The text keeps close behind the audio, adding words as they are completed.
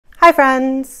Hi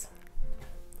friends!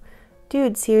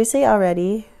 Dude, seriously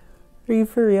already? Are you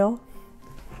for real?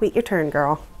 Wait your turn,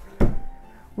 girl.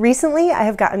 Recently, I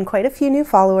have gotten quite a few new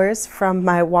followers from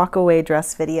my walk away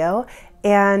dress video,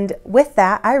 and with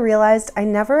that, I realized I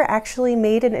never actually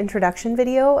made an introduction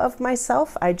video of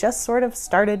myself. I just sort of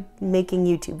started making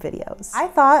YouTube videos. I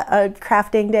thought a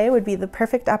crafting day would be the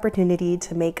perfect opportunity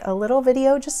to make a little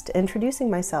video just introducing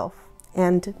myself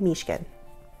and Mishkin.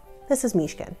 This is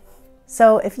Mishkin.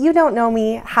 So if you don't know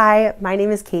me, hi, my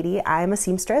name is Katie. I'm a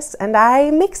seamstress and I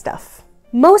make stuff.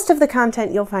 Most of the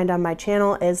content you'll find on my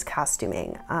channel is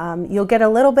costuming. You'll get a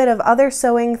little bit of other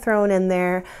sewing thrown in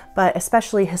there, but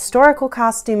especially historical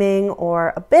costuming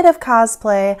or a bit of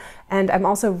cosplay, and I'm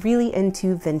also really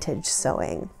into vintage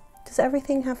sewing. Does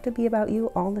everything have to be about you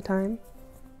all the time?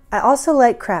 I also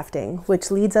like crafting,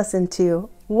 which leads us into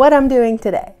what I'm doing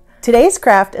today. Today's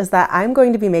craft is that I'm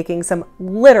going to be making some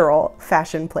literal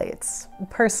fashion plates.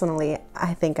 Personally,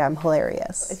 I think I'm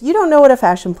hilarious. If you don't know what a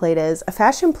fashion plate is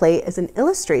an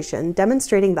illustration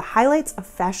demonstrating the highlights of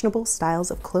fashionable styles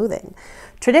of clothing.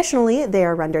 Traditionally, they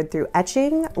are rendered through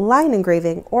etching, line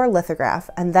engraving, or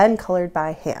lithograph, and then colored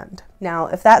by hand. Now,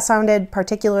 if that sounded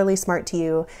particularly smart to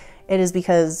you, it is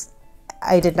because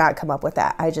I did not come up with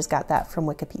that. I just got that from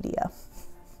Wikipedia.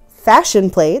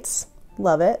 Fashion plates,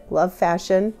 love it, love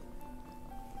fashion.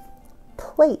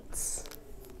 Plates.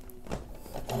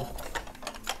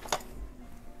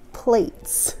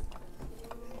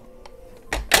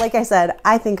 Like I said,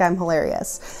 I think I'm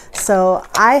hilarious. So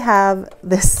I have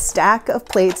this stack of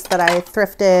plates that I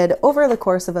thrifted over the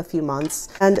course of a few months,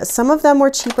 and some of them were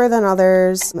cheaper than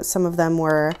others. Some of them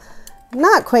were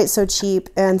not quite so cheap,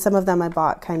 and some of them I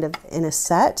bought kind of in a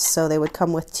set, so they would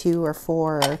come with 2 or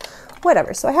 4 or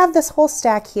whatever. So I have this whole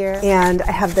stack here, and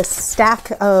I have this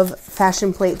stack of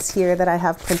fashion plates here that I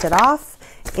have printed off,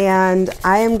 and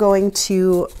I am going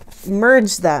to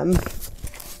merge them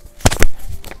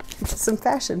into some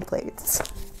fashion plates.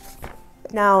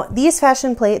 Now, these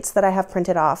fashion plates that I have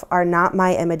printed off are not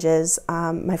my images.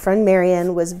 My friend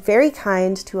Marion was very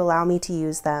kind to allow me to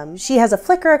use them. She has a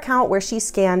Flikr account where she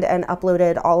scanned and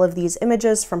uploaded all of these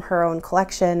images from her own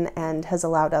collection and has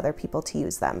allowed other people to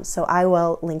use them. So I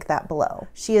will link that below.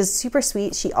 She is super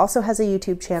sweet. She also has a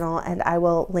YouTube channel, and I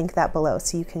will link that below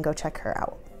so you can go check her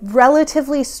out.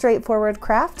 Relatively straightforward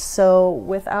craft, so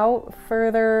without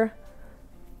further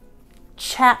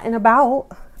chatting about,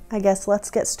 I guess let's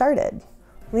get started.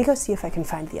 Let me go see if I can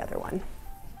find the other one.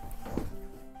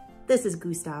 This is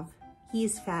Gustav.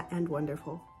 He's fat and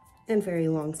wonderful and very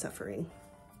long-suffering.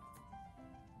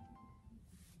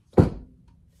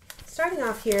 Starting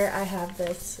off here, I have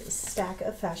this stack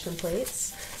of fashion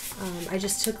plates. I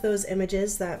just took those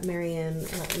images that Marianne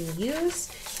let me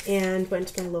use and went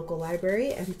to my local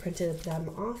library and printed them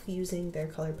off using their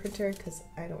color printer because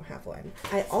I don't have one.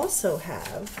 I also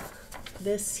have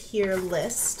this here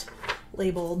list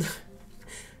labeled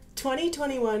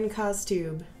 2021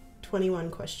 Costube 21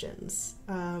 questions,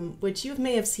 which you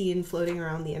may have seen floating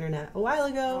around the internet a while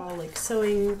ago, all like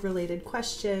sewing related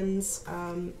questions,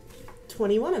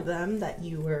 21 of them that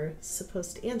you were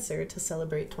supposed to answer to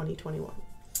celebrate 2021.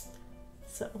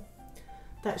 So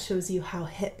that shows you how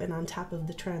hip and on top of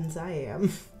the trends I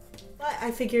am. But I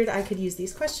figured I could use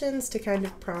these questions to kind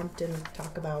of prompt and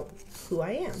talk about who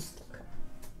I am.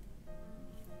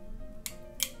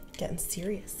 Getting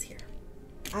serious here.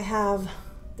 I have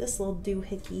this little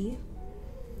doohickey,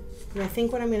 and I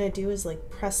think what I'm going to do is like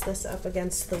press this up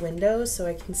against the window so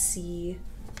I can see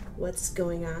what's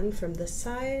going on from this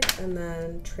side, and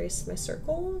then trace my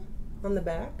circle on the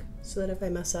back so that if I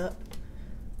mess up,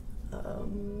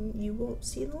 you won't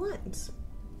see the lines.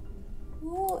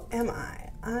 Who am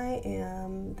I?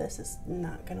 This is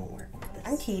not going to work with this.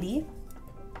 I'm Katie.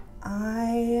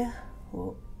 I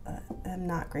am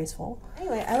not graceful.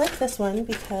 Anyway, I like this one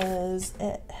because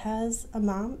it has a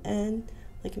mom and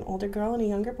like an older girl and a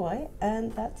younger boy,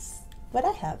 and that's what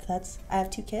I have. I have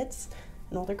 2 kids,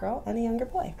 an older girl and a younger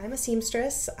boy. I'm a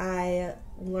seamstress. I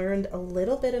learned a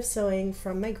little bit of sewing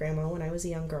from my grandma when I was a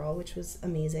young girl, which was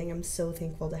amazing. I'm so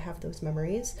thankful to have those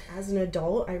memories. As an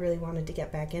adult, I really wanted to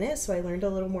get back in it, so I learned a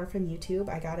little more from YouTube.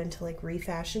 I got into like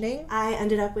refashioning. I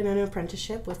ended up in an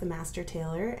apprenticeship with a master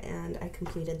tailor, and I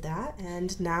completed that.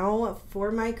 And now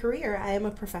for my career, I am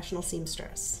a professional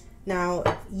seamstress. Now,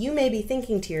 you may be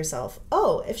thinking to yourself,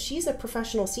 oh, if she's a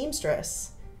professional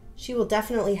seamstress, she will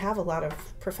definitely have a lot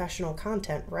of professional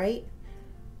content, right?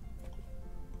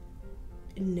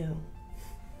 No.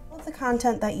 All of the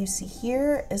content that you see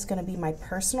here is going to be my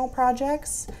personal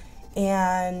projects,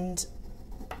 and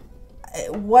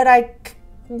what I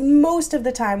most of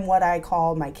the time what I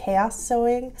call my chaos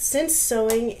sewing. Since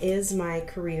sewing is my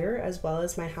career as well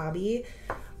as my hobby,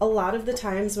 a lot of the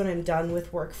times when I'm done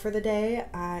with work for the day,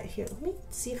 here, let me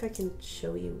see if I can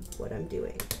show you what I'm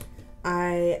doing.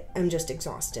 I am just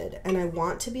exhausted and I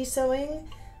want to be sewing.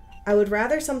 I would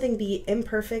rather something be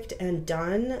imperfect and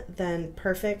done than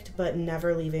perfect but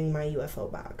never leaving my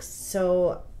UFO box.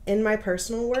 So in my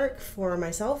personal work for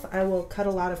myself, I will cut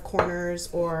a lot of corners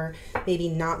or maybe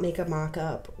not make a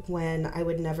mock-up when I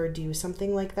would never do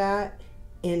something like that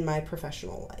in my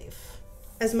professional life.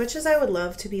 As much as I would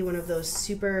love to be one of those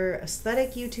super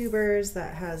aesthetic YouTubers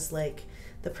that has like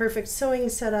the perfect sewing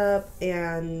setup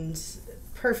and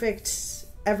perfect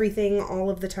everything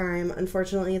all of the time,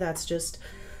 unfortunately that's just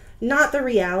not the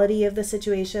reality of the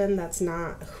situation. That's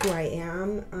not who I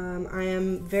am. I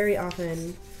am very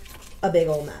often a big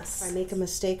old mess. If I make a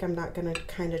mistake, I'm not gonna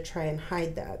kind of try and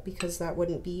hide that because that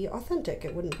wouldn't be authentic.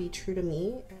 It wouldn't be true to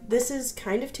me. This is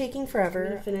kind of taking forever. I'm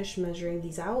gonna finish measuring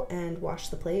these out and wash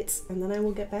the plates, and then I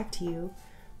will get back to you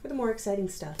for the more exciting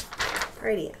stuff.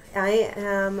 Alrighty, I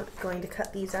am going to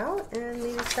cut these out and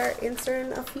maybe start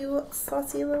answering a few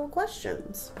saucy little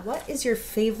questions. What is your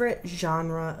favorite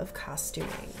genre of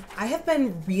costuming? I have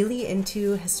been really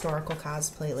into historical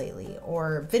cosplay lately,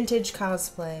 or vintage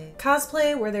cosplay.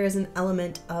 Cosplay where there is an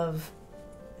element of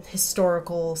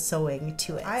historical sewing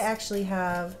to it. I actually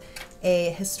have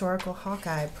a historical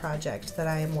Hawkeye project that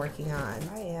I am working on.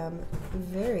 I am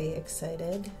very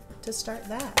excited to start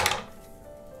that.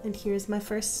 And here's my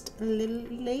first little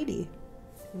lady.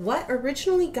 What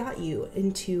originally got you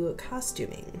into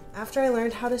costuming? After I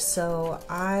learned how to sew,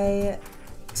 I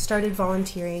started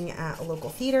volunteering at a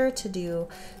local theater to do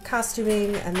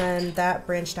costuming, and then that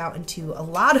branched out into a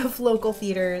lot of local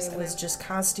theaters. I was just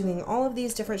costuming all of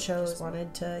these different shows.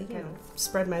 Wanted to, you know,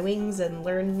 spread my wings and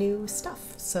learn new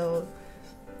stuff. So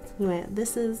anyway,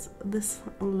 this is this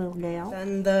little gal.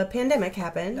 Then the pandemic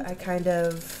happened. I kind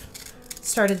of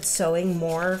started sewing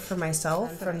more for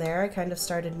myself. From there, I kind of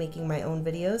started making my own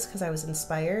videos because I was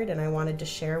inspired and I wanted to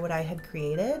share what I had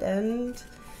created, and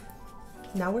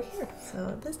now we're here.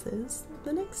 So this is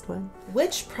the next one.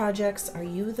 Which projects are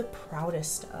you the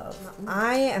proudest of?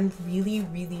 I am really,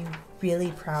 really,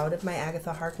 really proud of my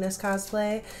Agatha Harkness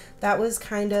cosplay. That was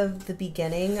kind of the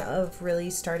beginning of really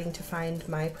starting to find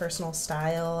my personal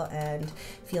style and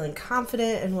feeling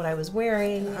confident in what I was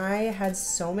wearing. I had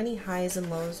so many highs and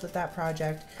lows with that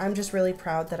project. I'm just really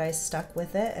proud that I stuck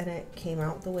with it and it came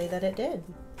out the way that it did.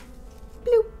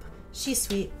 Bloop. She's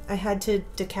sweet. I had to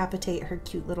decapitate her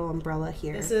cute little umbrella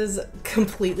here. This is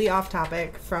completely off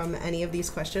topic from any of these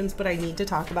questions, but I need to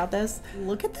talk about this.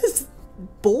 Look at this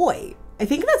boy. I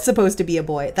think that's supposed to be a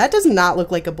boy. That does not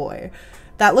look like a boy.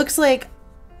 That looks like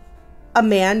a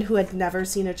man who had never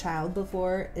seen a child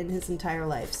before in his entire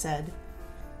life said,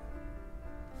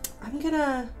 I'm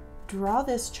gonna draw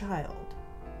this child,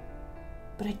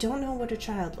 but I don't know what a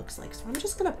child looks like, so I'm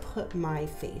just gonna put my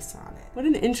face on it. What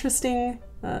an interesting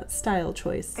style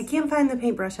choice. I can't find the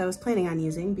paintbrush I was planning on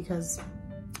using because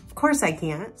of course I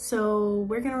can't. So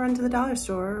we're gonna run to the dollar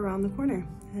store around the corner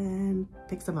and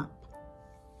pick some up.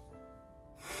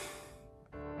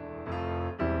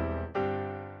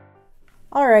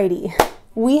 Alrighty,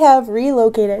 we have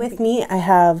relocated. With me, I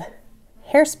have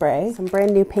hairspray, some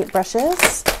brand new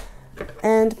paintbrushes,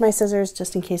 and my scissors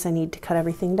just in case I need to cut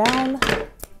everything down.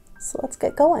 So let's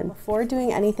get going. Before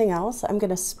doing anything else, I'm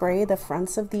gonna spray the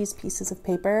fronts of these pieces of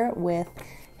paper with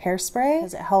hairspray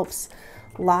because it helps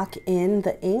lock in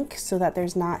the ink so that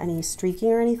there's not any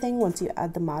streaking or anything once you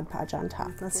add the Mod Podge on top.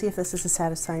 Let's see if this is a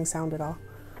satisfying sound at all.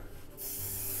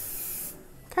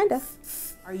 Kind of.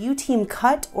 Are you team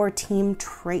cut or team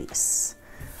trace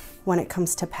when it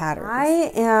comes to patterns? I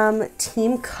am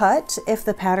team cut if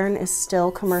the pattern is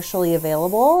still commercially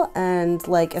available, and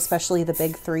like especially the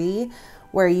big three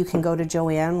where you can go to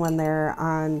Joann when they're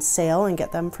on sale and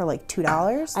get them for like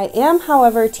 $2. I am,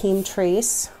 however, team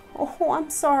trace. Oh, I'm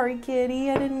sorry,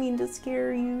 kitty. I didn't mean to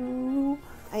scare you.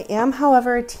 I am,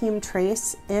 however, team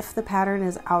trace if the pattern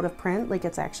is out of print, like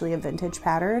it's actually a vintage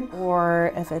pattern,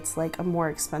 or if it's like a more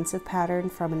expensive pattern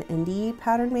from an indie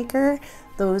pattern maker.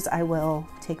 Those I will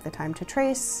take the time to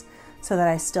trace so that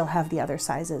I still have the other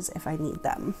sizes if I need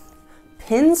them.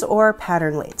 Pins or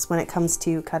pattern weights when it comes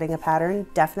to cutting a pattern?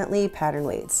 Definitely pattern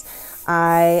weights.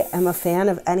 I am a fan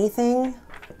of anything.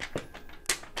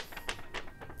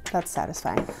 That's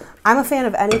satisfying. I'm a fan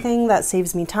of anything that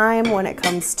saves me time when it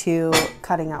comes to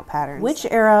cutting out patterns. Which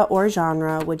era or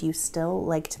genre would you still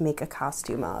like to make a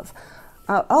costume of?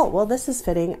 Oh, well, this is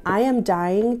fitting. I am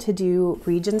dying to do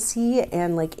Regency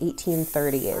and like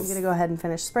 1830s. I'm gonna go ahead and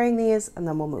finish spraying these and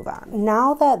then we'll move on.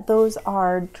 Now that those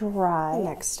are dry, the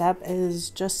next step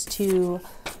is just to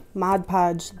Mod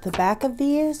Podge the back of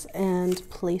these and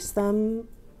place them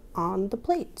on the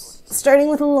plates. Starting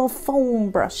with a little foam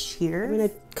brush here. I'm gonna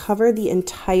cover the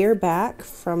entire back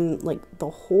from like the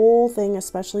whole thing,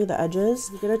 especially the edges.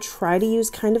 I'm gonna try to use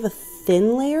kind of a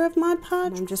thin layer of Mod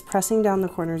Podge. I'm just pressing down the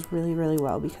corners really, really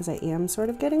well because I am sort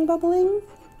of getting bubbling.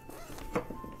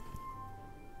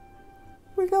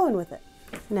 We're going with it.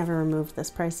 Never removed this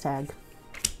price tag.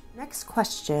 Next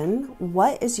question,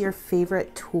 what is your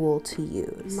favorite tool to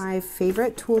use? My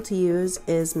favorite tool to use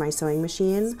is my sewing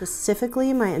machine,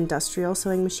 specifically my industrial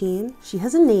sewing machine. She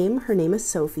has a name, her name is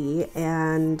Sophie,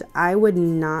 and I would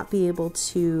not be able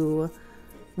to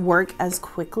work as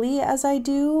quickly as I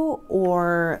do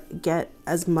or get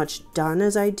as much done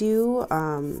as I do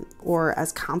or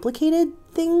as complicated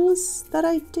things that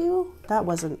I do. That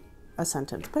wasn't a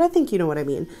sentence, but I think you know what I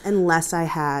mean. Unless I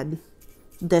had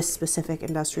this specific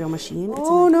industrial machine.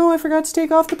 Oh no, I forgot to take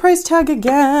off the price tag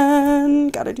again.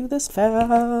 Gotta do this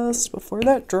fast before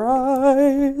that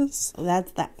dries.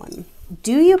 That's that one.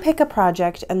 Do you pick a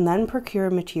project and then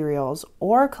procure materials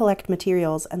or collect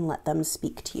materials and let them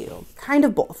speak to you? Kind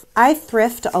of both. I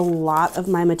thrift a lot of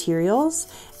my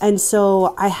materials, and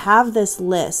so I have this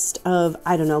list of,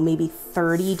 I don't know, maybe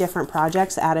 30 different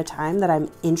projects at a time that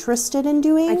I'm interested in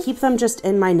doing. I keep them just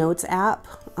in my notes app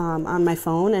on my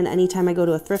phone, and anytime I go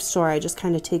to a thrift store, I just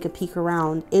kind of take a peek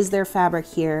around. Is there fabric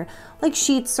here, like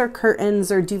sheets or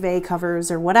curtains or duvet covers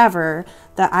or whatever,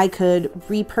 that I could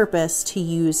repurpose to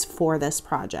use for this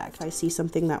project? If I see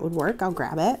something that would work, I'll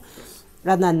grab it.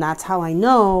 And then that's how I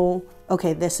know,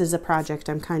 okay, this is a project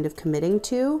I'm kind of committing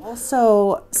to.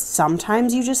 Also,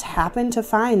 sometimes you just happen to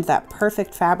find that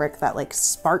perfect fabric that like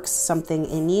sparks something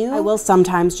in you. I will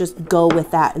sometimes just go with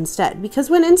that instead,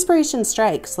 because when inspiration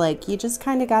strikes, like you just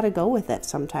kind of got to go with it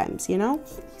sometimes, you know?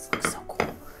 These look so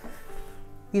cool.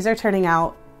 These are turning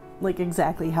out like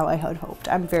exactly how I had hoped.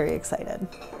 I'm very excited.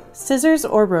 Scissors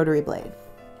or rotary blade?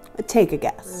 Take a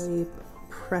guess. Really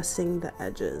pressing the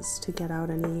edges to get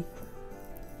out any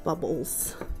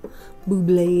bubbles,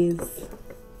 boublés.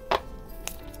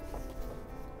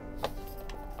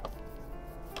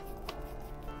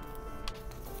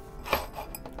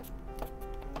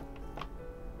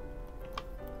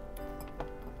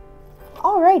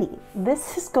 Alrighty,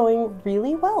 this is going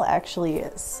really well actually.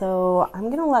 So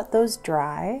I'm gonna let those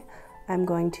dry. I'm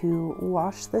going to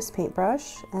wash this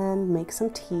paintbrush and make some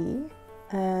tea,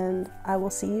 and I will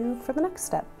see you for the next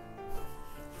step.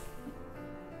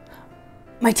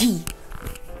 My tea.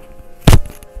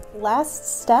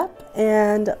 Last step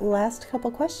and last couple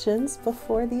questions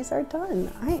before these are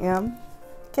done. I am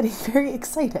getting very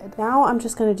excited. Now I'm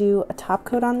just gonna do a top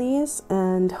coat on these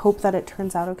and hope that it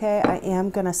turns out okay. I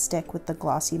am gonna stick with the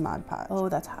glossy Mod Podge. Oh,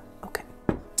 that's hot, okay.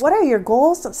 What are your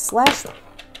goals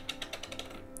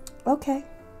Okay.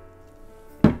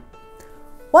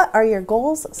 What are your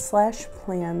goals /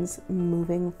 plans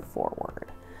moving forward?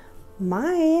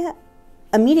 My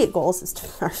immediate goals is to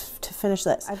finish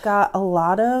this. I've got a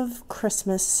lot of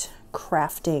Christmas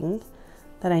crafting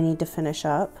that I need to finish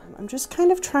up. I'm just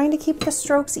kind of trying to keep the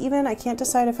strokes even. I can't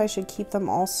decide if I should keep them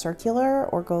all circular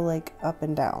or go like up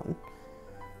and down.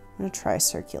 I'm gonna try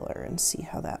circular and see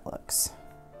how that looks.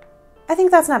 I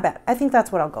think that's not bad. I think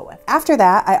that's what I'll go with. After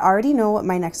that, I already know what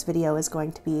my next video is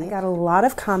going to be. I got a lot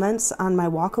of comments on my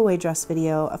walk-away dress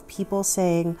video of people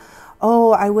saying,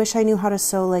 oh, I wish I knew how to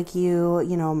sew like you.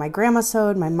 You know, my grandma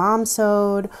sewed, my mom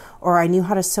sewed, or I knew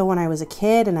how to sew when I was a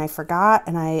kid and I forgot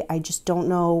and I just don't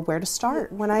know where to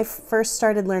start. When I first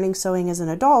started learning sewing as an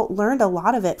adult, learned a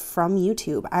lot of it from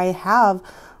YouTube. I have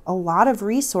a lot of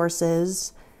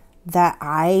resources that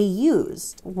I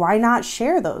used. Why not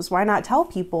share those? Why not tell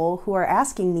people who are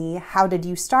asking me, how did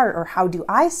you start or how do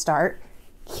I start?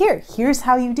 Here's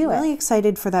how you do it. I'm really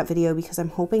excited for that video because I'm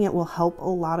hoping it will help a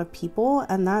lot of people,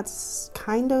 and that's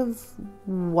kind of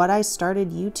what I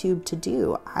started YouTube to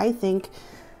do. I think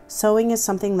sewing is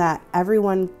something that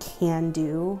everyone can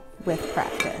do with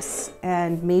practice,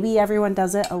 and maybe everyone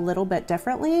does it a little bit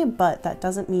differently, but that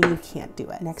doesn't mean you can't do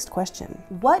it. Next question.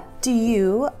 What do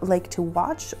you like to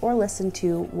watch or listen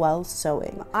to while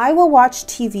sewing? I will watch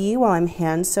TV while I'm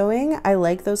hand sewing. I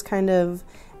like those kind of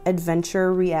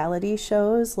adventure reality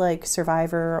shows like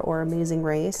Survivor or Amazing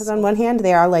Race, because on one hand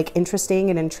they are like interesting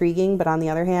and intriguing, but on the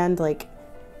other hand, like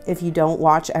if you don't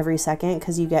watch every second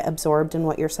because you get absorbed in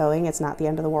what you're sewing, it's not the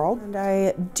end of the world. And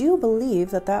I do believe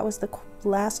that that was the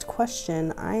last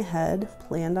question I had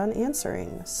planned on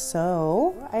answering.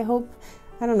 So I hope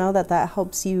I don't know, that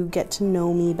helps you get to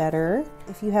know me better.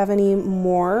 If you have any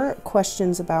more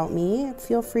questions about me,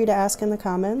 feel free to ask in the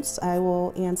comments. I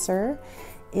will answer.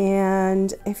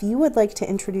 And if you would like to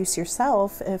introduce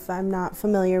yourself, if I'm not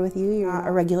familiar with you, you're not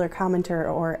a regular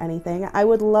commenter or anything, I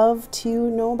would love to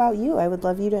know about you. I would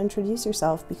love you to introduce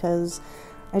yourself, because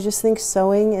I just think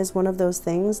sewing is one of those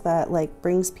things that like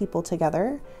brings people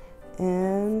together,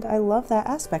 and I love that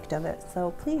aspect of it.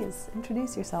 So please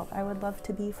introduce yourself. I would love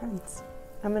to be friends.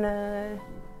 I'm gonna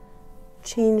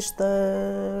change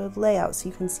the layout so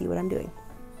you can see what I'm doing.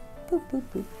 Boop, boop,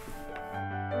 boop.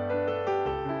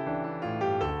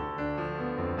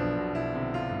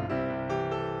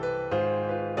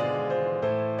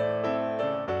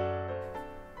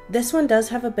 This one does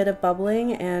have a bit of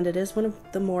bubbling, and it is one of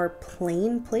the more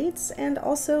plain plates, and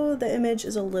also the image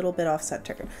is a little bit off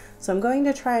center. So I'm going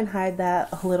to try and hide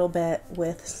that a little bit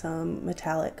with some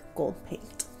metallic gold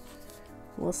paint.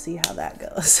 We'll see how that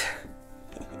goes.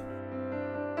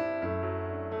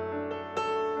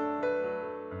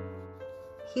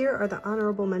 Here are the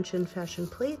honorable mention fashion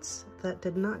plates that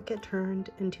did not get turned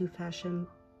into fashion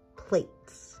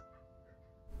plates.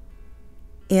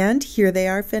 And here they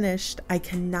are finished. I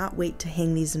cannot wait to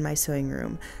hang these in my sewing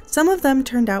room. Some of them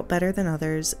turned out better than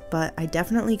others, but I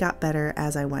definitely got better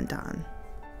as I went on.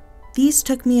 These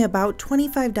took me about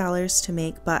 $25 to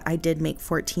make, but I did make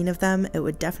 14 of them. It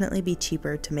would definitely be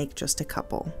cheaper to make just a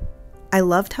couple. I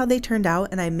loved how they turned out,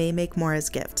 and I may make more as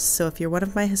gifts, so if you're one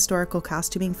of my historical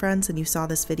costuming friends and you saw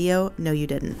this video, no you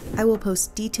didn't. I will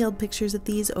post detailed pictures of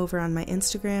these over on my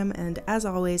Instagram, and as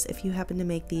always, if you happen to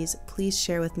make these, please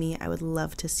share with me. I would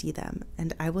love to see them,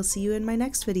 and I will see you in my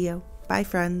next video. Bye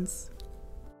friends!